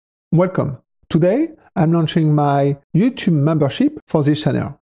Welcome. Today, I'm launching my YouTube membership for this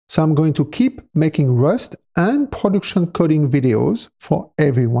channel. So I'm going to keep making Rust and production coding videos for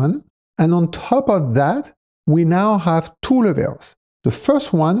everyone. And on top of that, we now have two levels. The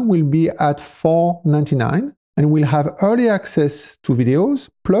first one will be at $4.99 and we'll have early access to videos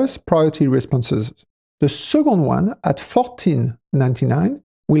plus priority responses. The second one at $14.99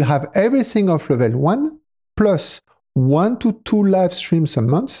 will have everything of level 1 plus 1 to 2 live streams a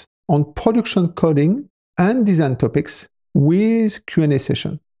month on production coding and design topics with Q&A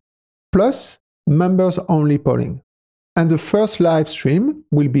session, plus members-only polling. And the first live stream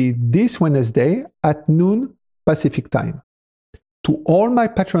will be this Wednesday at noon Pacific time. To all my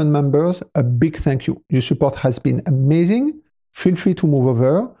Patreon members, a big thank you. Your support has been amazing. Feel free to move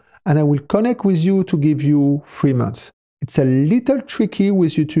over, and I will connect with you to give you 3 months. It's a little tricky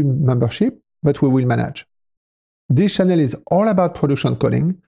with YouTube membership, but we will manage. This channel is all about production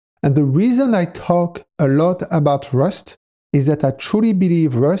coding, and the reason I talk a lot about Rust is that I truly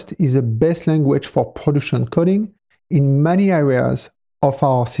believe Rust is the best language for production coding in many areas of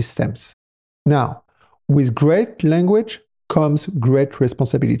our systems. Now, with great language comes great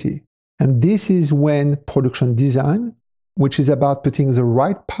responsibility. And this is when production design, which is about putting the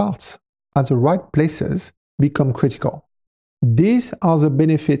right parts at the right places, become critical. These are the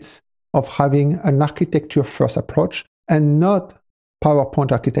benefits of having an architecture-first approach and not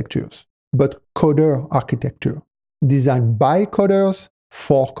PowerPoint architectures, but coder architecture, designed by coders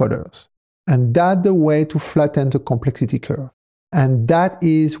for coders. And that's the way to flatten the complexity curve. And that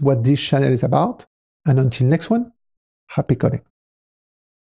is what this channel is about. And until next one, happy coding.